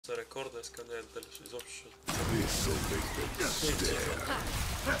За рекорда иска не е дали ще изобщо ще...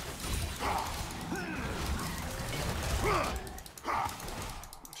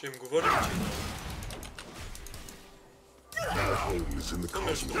 Ще им говорим, че...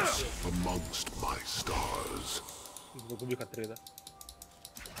 Загубиха 3, да.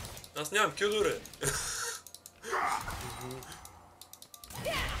 Аз нямам кил дори.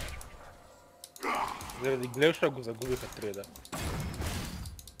 Заради Глевша го загубиха 3, да.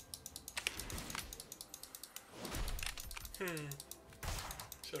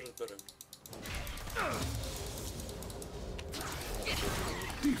 Ще разберем.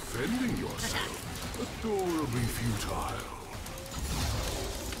 Defending yourself, adorably futile.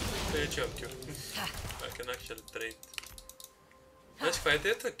 Че имам кил. I can actually trade. Значи каква е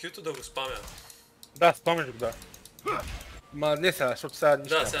идеята? Кюто да го спамя. Да, спомниш го, да. Ма не сега, защото сега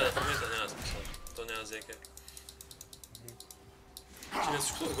нищо. Да, сега в момента няма смисъл. То няма зеке. Че не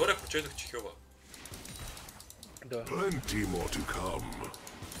всичкото отгоре прочетох, че хилва. Да. Plenty more to come.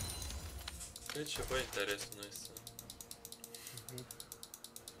 Къде ще бъде интересно, наистина.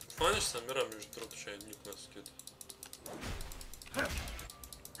 Файна ще се намира, между другото, ще е нюкна с кюто.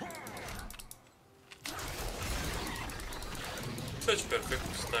 Това е че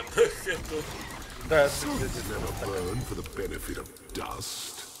перфектно се таймах, ето. Да,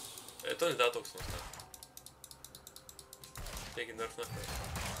 ето ни да толкова съм. Те ги нърфнаха.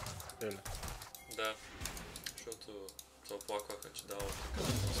 Да. Защото се оплакваха, че дава така.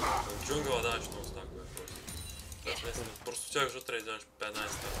 В джунгъла даваш много стакове просто. Аз не съм. Просто чакаш, защото трябва да вземеш 15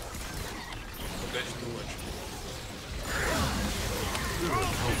 стакове. Това беше too much.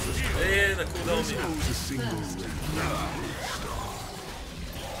 На кулдаун ми.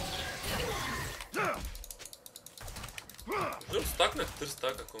 Защото стакнах 3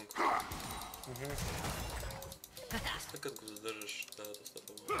 стака конко. Стакът го задържаш, да доста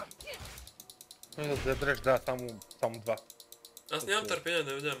по-малко. да задържаш, да, само 2. Аз нямам търпение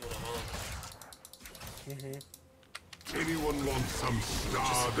да видя му на маната. Anyone want some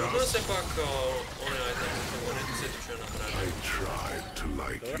stardust? Сигурно все пак оня айтем за фаворите се ще направи. I tried to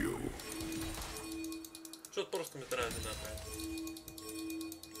like you. Защото просто ми трябва да направи.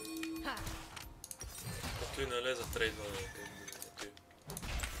 Като и налеза трейдване.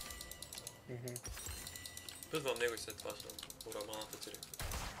 Пътвам него и след това ще ураманата директно.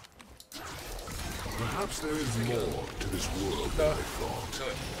 Perhaps there is more to this world than I thought.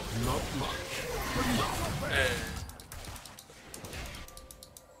 Not much, but enough.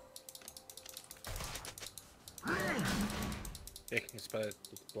 Ех, не спадат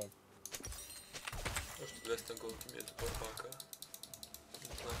тук план. Още 200 голки ми е до първака.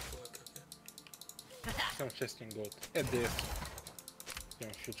 Не знам това как е. Съм 6 голд. 10.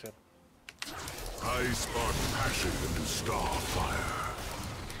 Имам фьючер. I spark passion into starfire.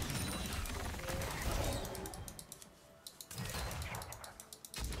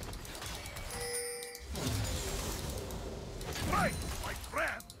 Fight, my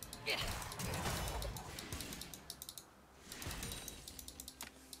friend!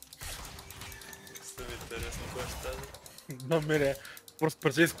 Става интересно кой ще стане. На мене. Просто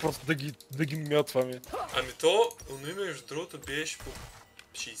прецених просто да ги мятваме. Ами то, но и между другото биеш по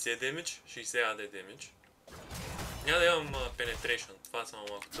 60 демидж, 60 AD демидж. Няма да имам penetration, това е само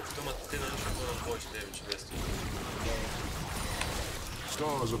малко. Докато ма те ще бъдам повече демидж 200.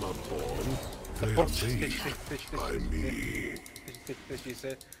 Stars are not born, they are made by me.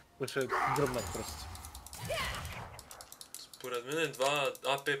 60, ще гръмнат просто. Според мен е 2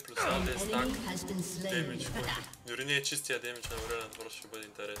 AP плюс AD стак демидж, който дори не е чистия демидж на Урелен, просто ще бъде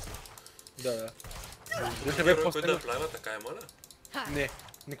интересно. Да. Кой да плайва, така е, моля? Не,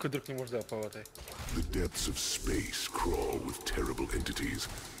 никой друг не може да я плава тъй. The depths of space crawl with terrible entities.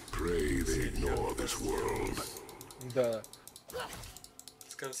 Pray they ignore this world. Да.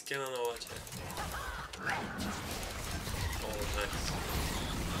 Искам скена на лаче. О, найс.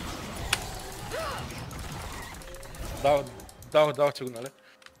 Дава, че го, нали?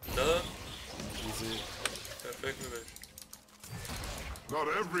 Да. Перфектно беше. Not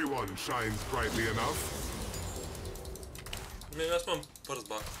everyone shines brightly enough. Аз имам first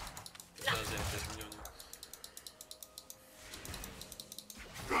back. Трябва да вземем 10 милиони.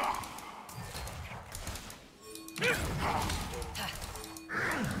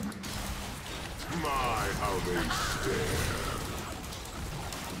 My, how they stare.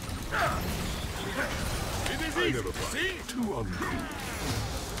 I never find too uncool.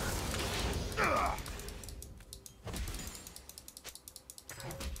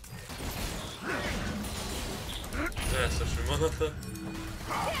 Също маната.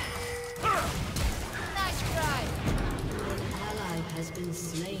 Ally has been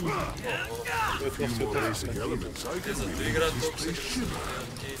slain. Few more basic elements, I Те can за really 2 играят use толкова this се shiver.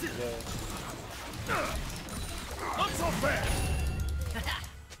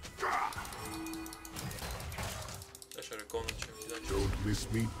 Те ще рекона, че ти дай. Don't miss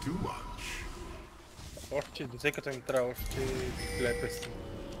me too much. Още, до тъй като ми трябва още лепести.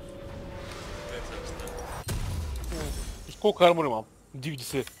 Как се стане? С колко армор имам?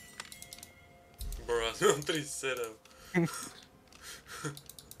 90. Бро, аз имам 37.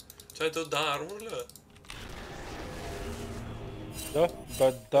 Чай, то да, армор ли бе? Да,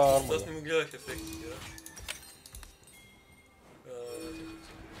 армор. Аз не му гледах ефектите, да?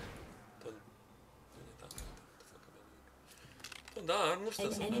 Да, армор сте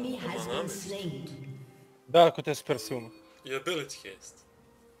An са. enemy has been Манами. slain. Да, ако те е супер силно. И ability haste.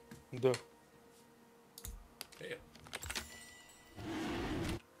 Да. Е,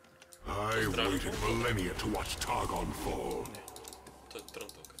 I waited millennia to watch Targon fall. той е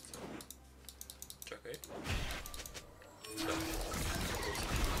трънтъл като цяло. Чакай. Да.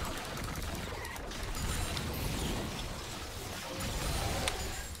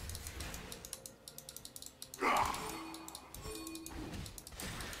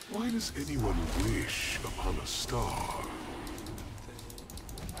 Why does anyone wish upon a star?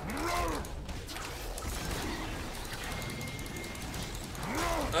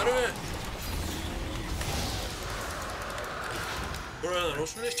 Аре бе! Бро,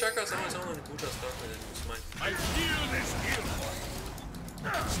 нарочно ли изчака само да не получа стака, да не го смай?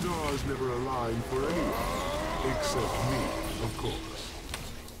 Stars never align for anyone, except me, of course.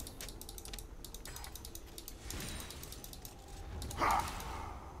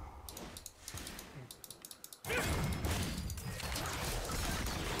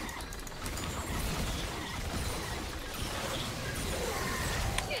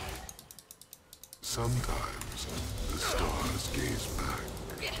 Sometimes the stars gaze back.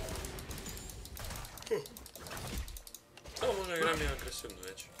 Това може да играем и агресивно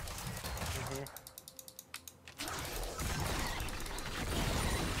вече.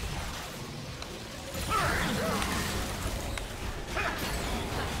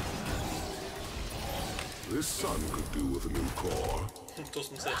 This sun could do with a new core. То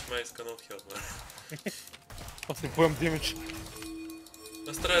съм се, че май иска нов хелп, бе. Аз не поем демидж.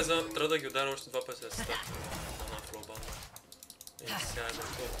 Аз трябва да ги ударя още 2 пъти да се стане на флобанда. И сега е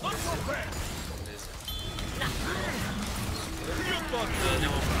това.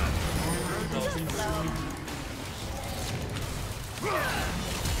 Нямам.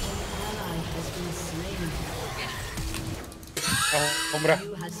 Ally has been slain. Умря.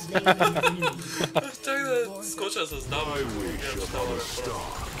 You have slain an enemy. Чак да скоча с дама. I wish upon a star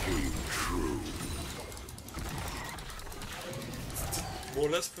came true.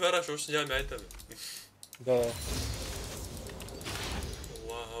 Моля, спевараш, още нямаме айтеми. Да.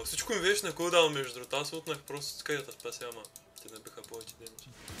 Вау, всичко ми беше на кулдаун между другото. Аз лутнах просто с къде да спася, ама те набиха повече демидж.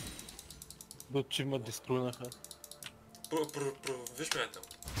 До че ме деструйнаха. Виж ми айтем.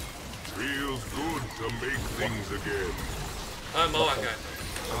 Feels good to make things again. Ай, малък айтем.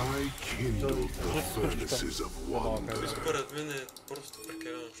 I kindled the furnaces of wonder. Според мен е просто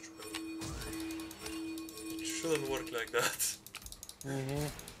прекалено щупено. It shouldn't work like that. 3,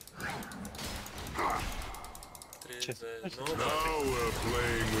 2, 1, да. Now we're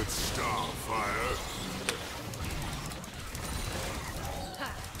playing with starfire.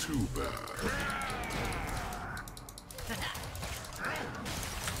 Too bad.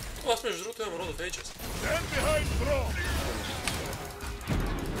 Аз между другото имам Road of Ages. Stand behind throne.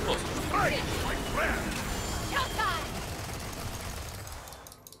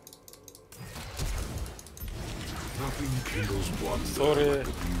 Nothing kindles wonder like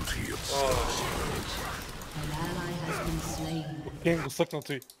the beauty of stars. An ally has been slain. Кен го съкна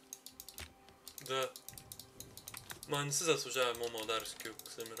той. Да. Ма не се заслужава мома удар скил,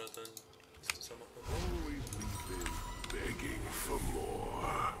 Семирата. Сто само. Always we've been begging for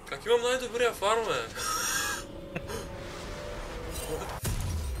more. Как имам най-добрия фарм, бе?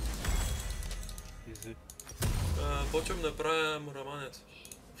 Изи. Почвам да правя мураманец.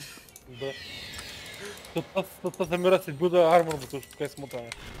 Да. Това замира се буда армор, бе, точно така е смотане.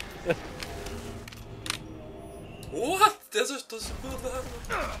 What? Те защо си бил да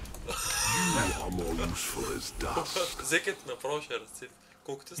You are more useful as dust. Зекет направо ще разцеп.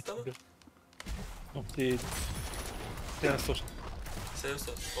 Колко ти стана? Но ти... Те не слушат. 700.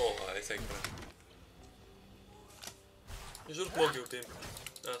 О, ай, сега правя. И журт мога ги убием.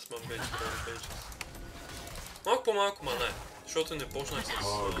 Аз имам вече Road of Ages. Малко по-малко, ма не. Защото не почнах с...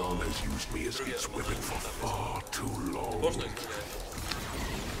 Targon has used me as its weapon for far too long. Почнах с другия.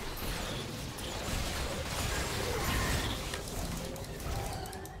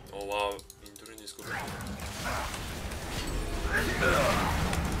 вау, и дори не изгубих.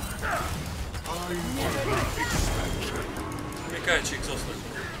 Ми кай, че екзостна.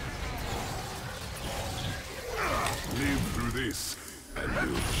 Live through this, and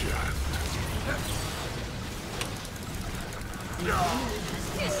we'll chat.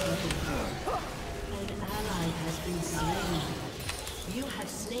 An ally has been slain. You have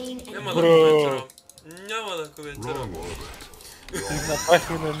slain an Няма да коментирам. Няма да коментирам. Wrong orbit. Не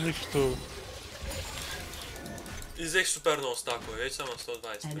направихме на нищо. И взех супер много стакове, вече съм на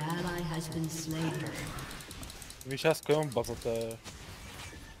 120. An ally has been slain. Виж, аз имам базата.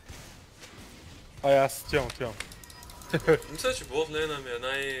 Аз отивам. Мисля, че бот лейна ми е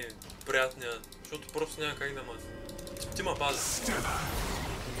най-приятният, защото просто няма как да ма... Ти ма пази.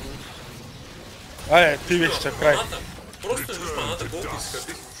 Ти виж, че край. Маната, просто виж маната колко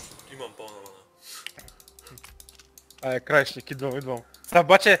изхъбих, имам пълна мана. Край ще идвам. Сега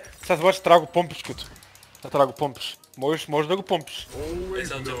обаче трябва да го помпиш като. Трябва да го помпиш. Можеш да го помпиш. Always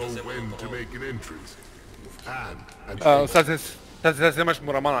sounds know like a when to Zimmer. make an entrance. And Сега вземаш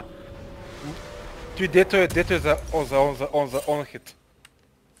Мурамана. Той дето е за онхит.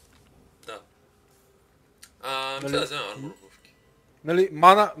 Да. Мисля да взема армор обувки. Нали,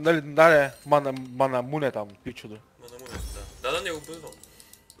 мана муне там, пичудо. Мана му не, да. Да, не го бъдвам.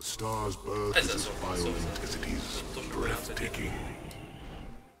 the star's birth Е, is сега as съм, wild as it is breathtaking.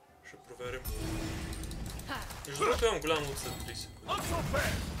 Ще проверим. Между другото имам голям лук след 30 секунди.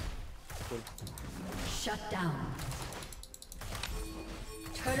 Shut down.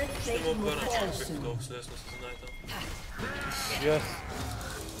 Turret Ще plate му will отбърна, че fall купих soon. толкова с лесно се знае там. Yes.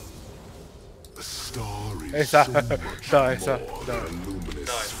 The star is Hey, so Sa- much Sa- more Sa- than a luminous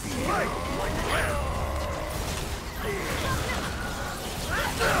Давай. sphere.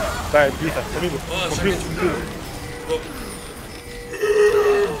 Дай, бита, помилу. Чакай, Оп.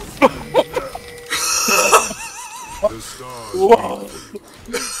 The stars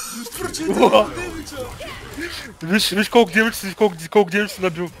Виж колко демидж си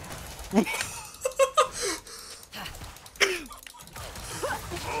набил.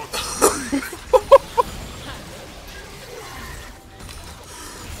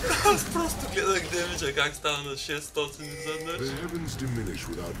 Аз просто гледах демиджа как става на 600 изведнъж. the heavens diminish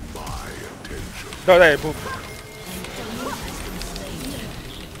without my attention. Дай, бум.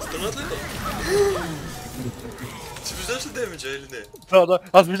 Стънат ли то? Ти виждаш ли демиджа или не? Да,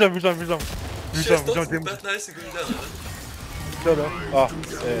 аз виждам. Виждам 615 демидж. го видя, нали? Да.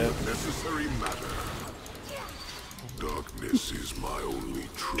 Necessary matter. Darkness is my only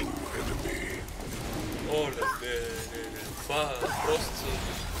true enemy. Оле, не. Това просто...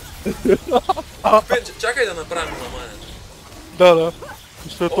 Пенче, чакай да направим намането. Да.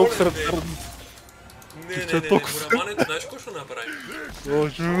 Що е толкова Оле, сред... Не, намането, знаеш какво ще направим?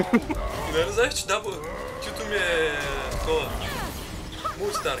 Боже. И нали знаеш, че Тюто ми е такова...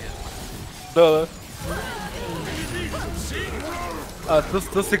 Мултитаргет. Да.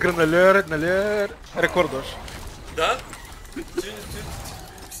 Това се игра, нали е рекордаш? Да? Ти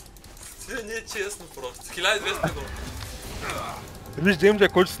не е честно просто. 1200 гол. Виж демиджа,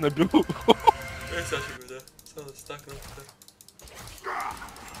 който си набил. Сега ще го видя. Сега да стакна така.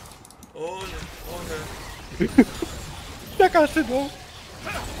 Оле. Така ще дол.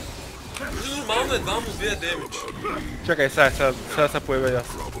 Нормално едва му бие демидж. Чакай, сега се появя аз.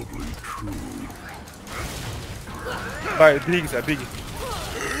 Probably true. Дай, биги.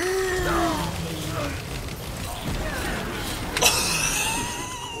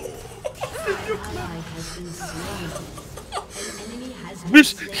 Ally has been slain. An enemy has been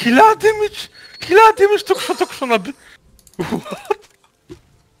Виж, slain. 1000 демидж, тук що наби.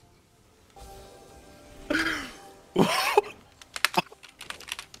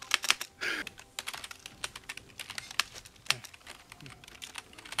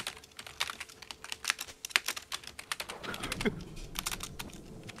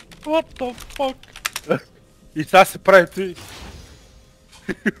 What the fuck? И сега се прави ти.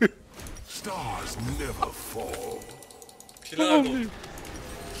 Stars never fall. 1000 гол.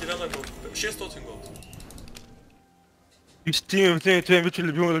 1000 гол. 600 гол. И ти ми вече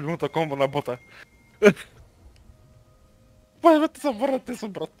любимата комбо на бота. Бай, те са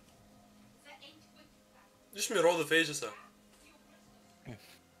брат. Виж ми рода в Aegis-а.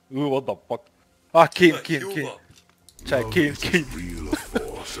 What the fuck? Кейн. Хилва. Чай, Кейн. Real a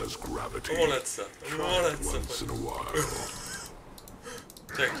force as gravity. Молят се. Once in a while.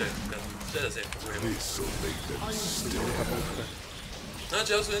 Чакай, ще да вземем проблема. This'll make them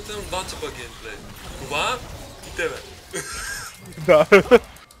Значи аз сутринта имам 2 типа геймплей. Това и тебе. Да.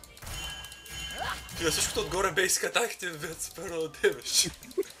 И на всичкото отгоре бейсик атаките бяха супер много дебеш.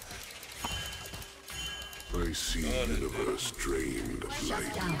 I see universe drained of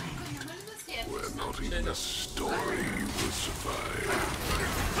light, where not even a story will survive.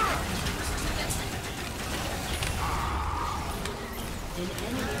 An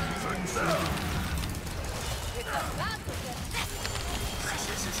enemy has been slain.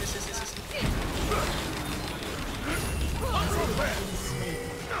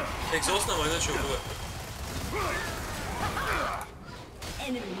 Exhaust nama inače ubije.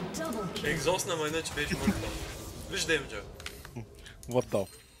 Enemy double kill. Exhaust nama inače već mrtav. Viš damage-a. What the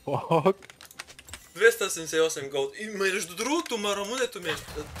fuck? 278 gold. И между другото, марамунето ми е...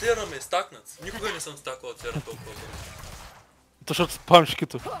 Тера ме е стакнат. Никога не съм стаквал тера толкова бързо. Защото спамиш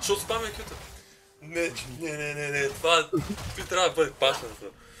кито. Защото спам е кюта. Не, това трябва да бъде паснато.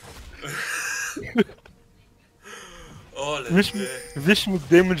 Оле, Виж му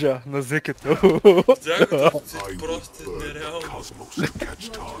демеджа на зекето. Дягото си просто нереално.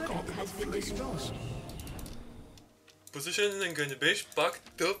 Послушай, не беше пак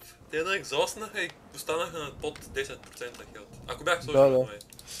тъп. Те на екзостнаха и останаха на под 10% хелт. Ако бях сложил на май.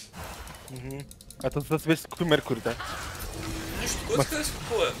 Ето за да си купи Меркурите. Нищо, кой иска да си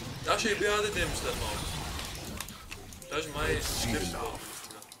купува? Аз ще и бяга да демиш след малко. Даже май 40 долара.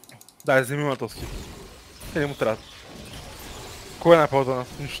 Да, вземи ма този. Не му трябва. Кой е най-по-до нас?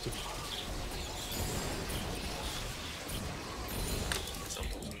 Нищо. Само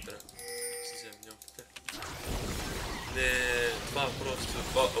толкова не трябва. Си вземем някаките. Не, това просто...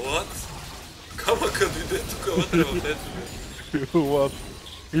 What? Камъка дойде тук вътре в ето ми. What?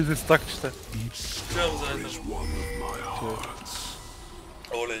 Изи стакчета. Чуям заедно.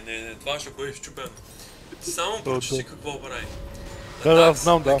 Оле, не, това ще бъде изчупено. Ти само прочети какво прави. Да,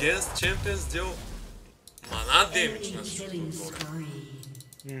 знам, да. Against Champions deal мана демидж на всичко отгоре.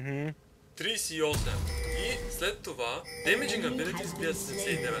 38. И след това Damaging Abilities бият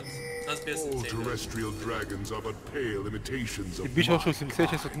 79. Аз бият 79. И беше още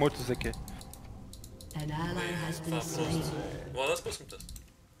 86 от моето зеке. An ally has Това been slain. просто... Мога да спускам тест.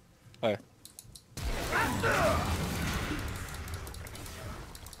 Ай.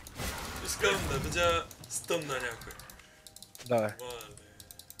 Искам да видя стъм на някой. Да, бе.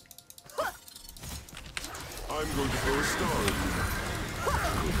 I'm going to throw a star at you.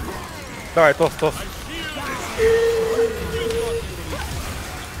 Давай, тос.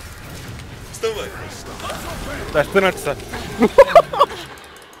 Стъмвай! Да, ще търнати са.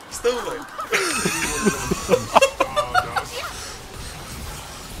 Стъмвай!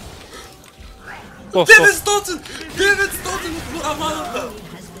 Тос. 900! 900 от мураманата!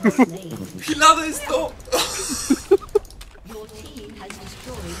 1100!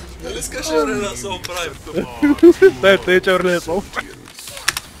 Нали искаш арена Asol Prime? Да, те че върне сол.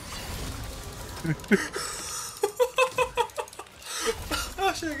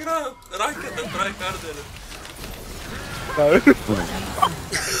 Аз ще играя ракета трайхардере. Да, бе.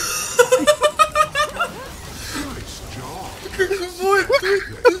 Какво е тук?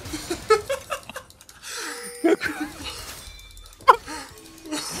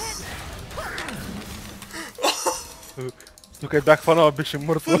 Тук бях хванала, беше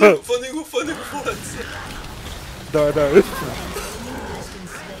мъртва. Фани го, фанец! Да.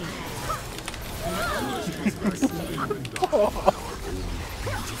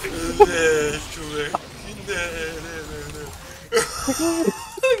 Не, човек. Не.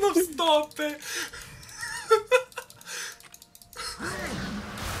 Но стоп, бе!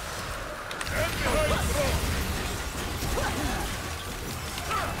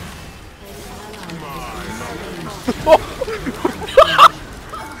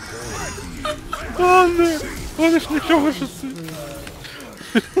 О, не! Ходиш нічого, що це.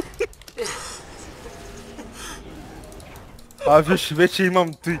 А виж, вече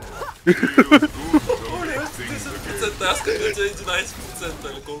имам ти. Оле, 10%, аз като летя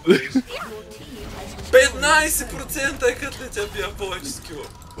 11% или колко беше? 15% е като летя бия повече скила.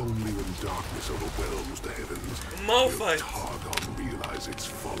 Only when darkness overwhelms the heavens Малфайт. Targon realize its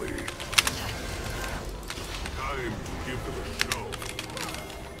folly. Time to give them a show.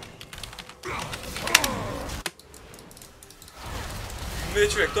 Не,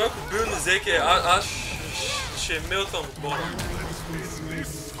 човек, той ако бил на зеке, аз ще мелтам отбора.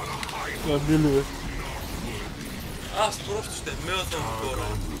 Миле. Аз просто ще мелтам отбора.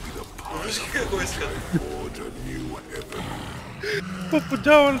 Виж какво искат. Forge a new heaven.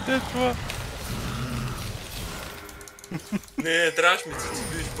 Попадява ли те това? Не, трябваш ми да ти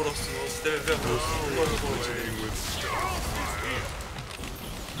биеш просто, но с тебе бях просто много повече.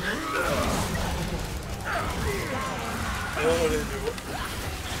 Оле, ниво.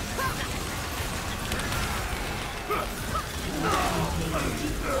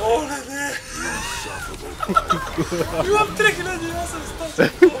 Оле, не! Suffer Имам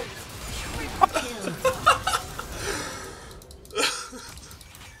 3800!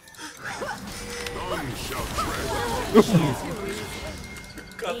 None shall tread.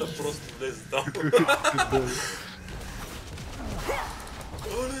 Ката просто влезе там.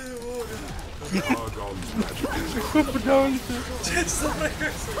 Оле, оле. Argon's magic is Че забрах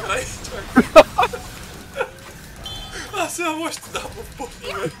как се играе, чак. Аз имам още да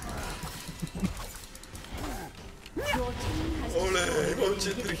по-попълне. Оле, имам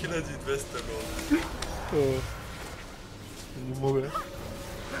 4200 гола. Не мога.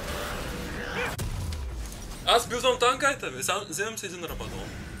 Аз билдвам танкайте, бе. Вземам си един рабадон.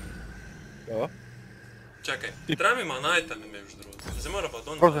 Да. Чакай, трябва ми манайте ми между другото. Взема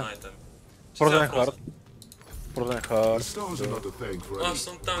рабадон и Прозен. манайте ми. Прозен хард. Прозен The хард. stars are not a thing for Аз any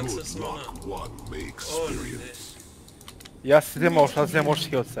съм танк good с мана. luck one may Оле, не. experience. И аз си взема още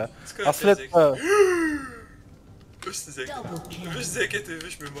хил от сега. Скъде Аз ти след... взех? Виж си зеките. Виж зеките и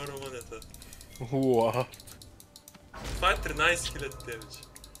виж ми мараманята. Уа. Това е 13 000 демидж.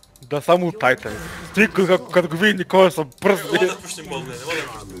 Да, само от Тайтан. Ти като го види Никола съм пръст. Мога да пуснем ботлейн, мога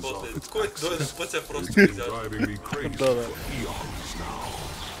да пуснем ботлейн. Който дойде с пътя просто го изяжда. Driving me crazy Да, да. for eons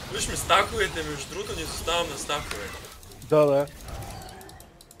now. Виж ми стаковете, между другото ни заставам на стакове. Да, да.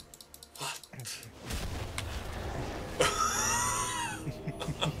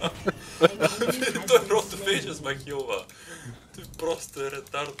 Той просто фейджа с махилва. Той просто е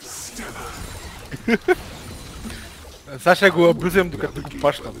ретард. Сега ще го абюзирам докато го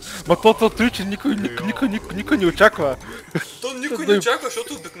пашнам. Ма то той, че никой не очаква. То никой не очаква,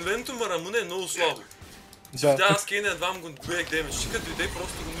 защото обикновеното марамуне е много слабо. Да. Да, аз кейна едва му го биех демидж. Ще като дойде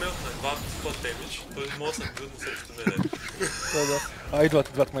просто го мелхна едва път демидж. Той не може да се бюдне срещу мене. Да, да. А,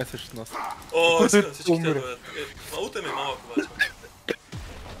 идват май срещу нас. О, искам всички те Умре. дойдат. Аута ми е малък обаче.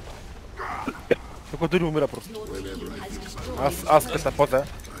 Ако дори умира просто. Your team has destroyed Аз къса поте.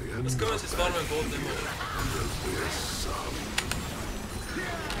 Искаме да си сварваме голд демидж.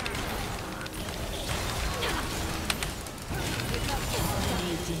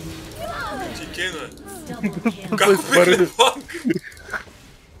 Ти кейно е. double kill. Как убихме фланг?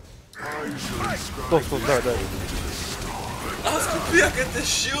 Точно, да, да. Аз го бях, като е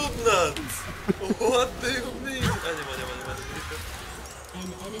шилднат! What do you mean? Няма, да бриха. An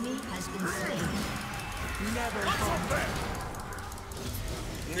enemy has been slain.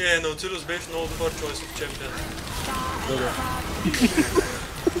 Не, Наутилус беше много добър чойс от чемпион.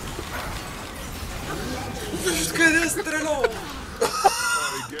 Виж къде е стрелял!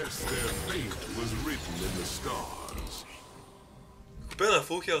 I guess their fate was written in the stars. Купена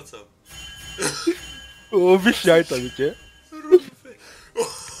фул хелт съм. О, виж яйта ми, че. Руфе.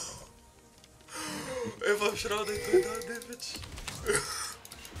 Е, в шрада и той да демидж.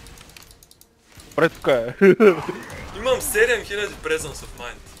 Пре тук е. Имам 7000 presence of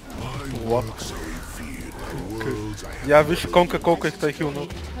mind. What? So revered by worlds I Я виж конка колко е той хилнал.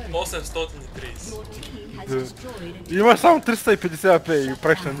 830. Your team has destroyed a Имаш само 350 АП и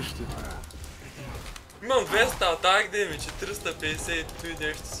правиш на нищо. Имам 200 атак демидж и 350 и той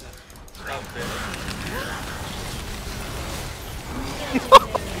нещо си. АП.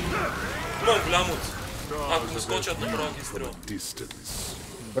 Имам голям от. Ако му скочат направо ги стрелвам. distance.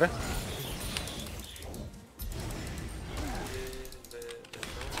 Добре.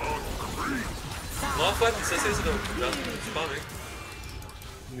 Малък файт не се сети да го подгазва, спамих.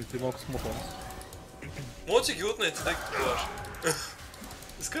 Не ти малко смутвам. Може да ги утнете, тъй като плаш.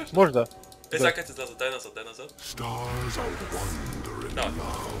 Искаш? Може да. Е, сега като изляза, дай назад. Stars are wonder and Да.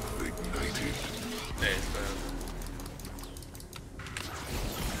 love ignited. Е, спрям.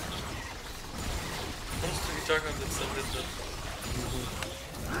 Просто ги чакам да се влезнат.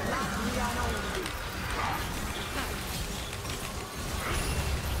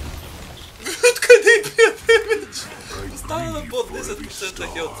 Откъде бия демидж? Стана на под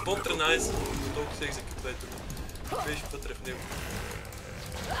 10% хелт, под 13, толкова се екзекютвете. Беше вътре в него.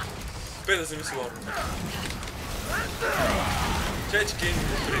 Пе да вземи си ларно. Чай, че Кейн ми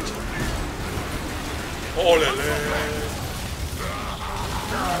пречи. Оле-ле!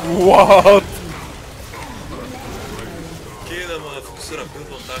 What? Кейна ма фокусира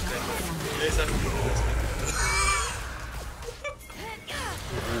билдвам така. Ей, сега ми го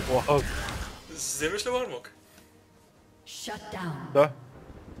What? вземеш ли вармок? shut down. Да.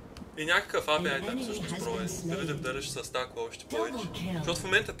 И някакъв АБ айтем всъщност пробвай. Да видим дали ще се стаква още повече. Защото в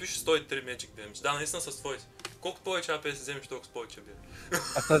момента пише 103 Magic Damage. Да, наистина с твоите. Колкото повече АП си вземеш, толкова повече бие.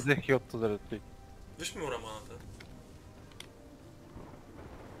 Аз тази взех хилто заради ти. Виж ми ураманата.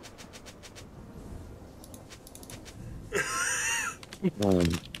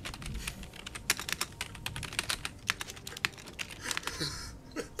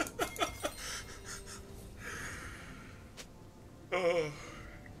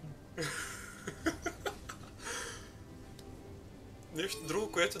 нещо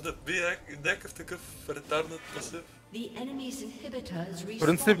друго, което да бие някакъв такъв ретарднат пасив. The enemy's inhibitor is В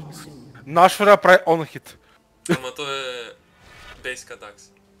принцип, respawning soon. нашвара прави онхит. Ама то е бейска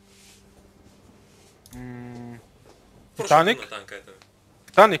такс. Титаник? На танкайте.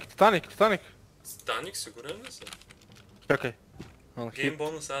 Титаник. Титаник, сигурен ли са? Чакай. Game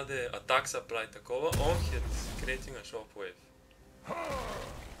bonus аде attack supply такова, on hit, creating a shockwave.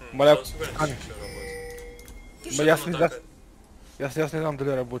 Маля, Съм сигурен, че Титаник. ще работи. Ма аз не знам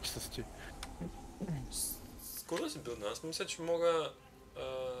дали работи с ти. Скоро си билдна, аз мисля, че мога...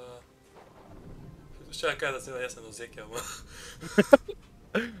 Ще я кажа да си наесен до зеки, ама...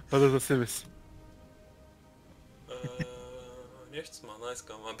 Да за себе си. Нещо сма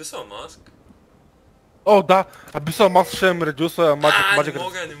найскам, Abyssal Mask? О, да! Abyssal Mask ще ме редюса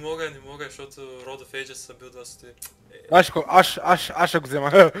Magic. Не мога, защото Road of Ages са билдва с ти. Аз ще го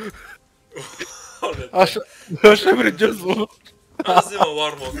взема. Аз ще ме редюсвам. Аз взема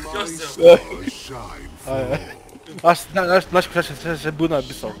Warmog, аз взема. Shine forth. Ще бъда на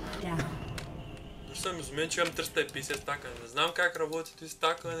Abyssal. Down. Дошли съм изумен, че имам 350 стакане. Не знам как работи този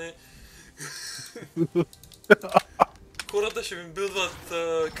стакане. Хората ще ми билдват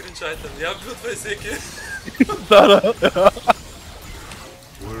кринч айтем. Я билдвай всеки.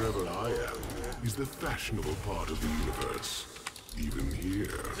 Wherever I am is the fashionable part of the universe. Even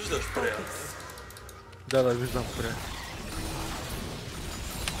here. Виждаш приятел. Да, виждам добре.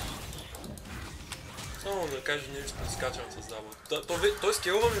 Само да кажа нещо, скачам с завод. Той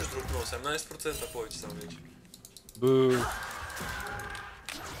скелва между другото на 18% повече съм вече. Бу.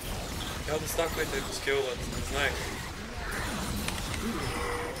 Трябва да стаквайте ако скелват, не знаех.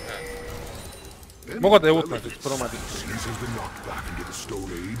 Мога да я лутна, че първо мади. Seasons the knock back into the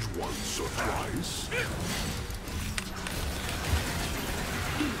Stone Age once or twice.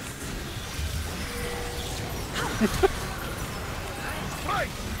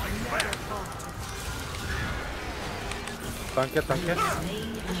 Танке. Slain an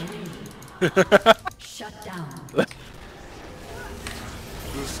enemy. Shut down. The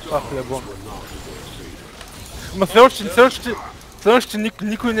Ах, stars лебон. were not in their favor. Ма все още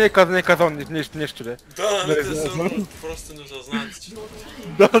никой не е казал нещо, бе. Да, Не, те не, са не. просто не осъзнати, че...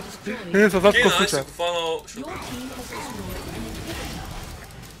 Да, не са знат Окей, какво най си случва. го фанал, Your защото... team has destroyed an inhibitor.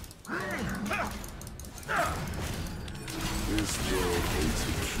 This world hates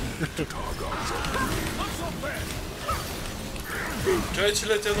the truth to Targon's Чай, че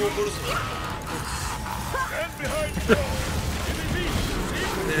летя много бързо.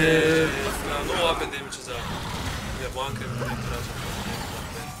 Много апе демича за... Бланка ми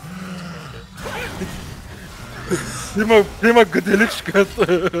трябва. Има гаделичка. Има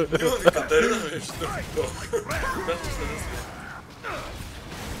ми Катарина нещо.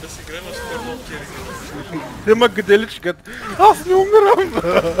 Да си играем с Корнол Кири. Има гаделичка. Аз не умирам.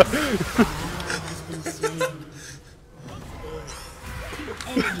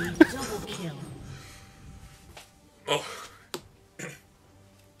 Enemy double kill.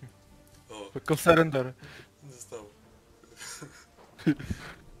 Какъв сарендър. Не става.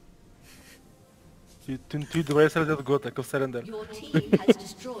 Ти добре средят отгоре, какъв сарендър. Your team has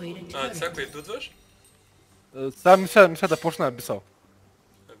destroyed a Ти turret. всяко и бидваш? Сега мисля да почна Abyssal.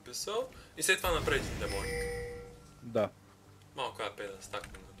 Abyssal и след това направи един демоник. Да. Малко апе да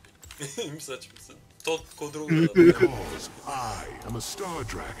стакнем. Мисля, че толкова друго да Because I am a star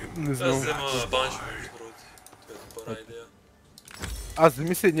dragon. Не Аз знам. взема баншо между другото. Това е добра идея. Аз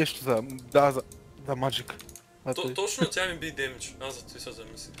замисля нещо за... Да, за Magic. Точно тя ми би демидж. Аз за това се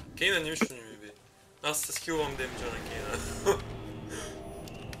замислих. Кейна нищо не ми би. Аз се скилвам демиджа на Кейна.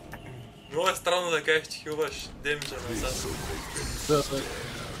 Много е странно да кажеш, че хилваш демиджа на Асасин.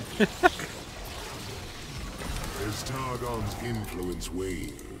 As Targon's influence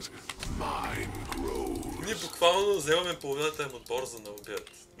wanes, mine grows. Ние буквално вземаме половината им отбор за да убият.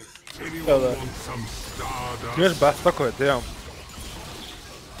 Anyone Да. want some stardust? Имаш бас, тако да имам.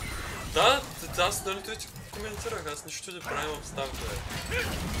 Да, аз нали той ти коментирах, аз нищо не правим в ставка.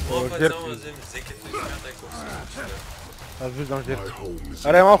 Мога Дерти. файт само да вземе зекето и смятай какво се случи. Аз виждам My жертви. home is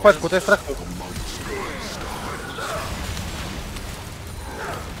Аре, малко файт, какво те е страх? amongst the stars.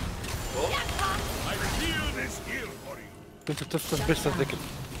 Тут беше с декет.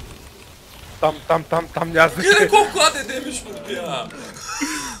 Там няма Гледай зекет. колко аде демидж му бия! An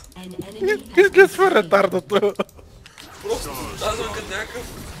enemy has Ги сме ретардото. Просто казвам като някакъв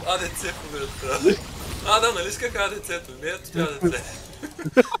АДЦ в момента. Да, нали исках АДЦ-то? Не ето ти АДЦ.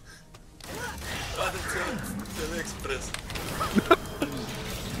 АДЦ от Телеекспрес.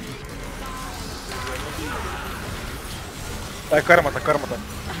 Ай, кармата. slain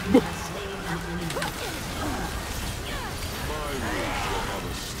an enemy.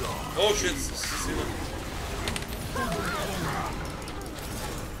 Oh shit, sina.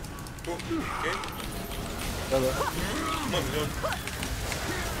 Окей. Да. Миллион.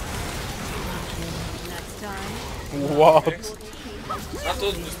 Вау. А то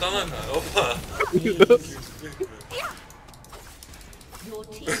останаха. Опа. Your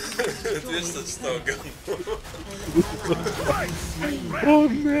team has Ти ще destroyed става гъм. О,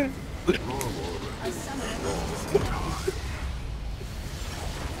 не. a summoner.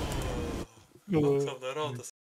 Това на работа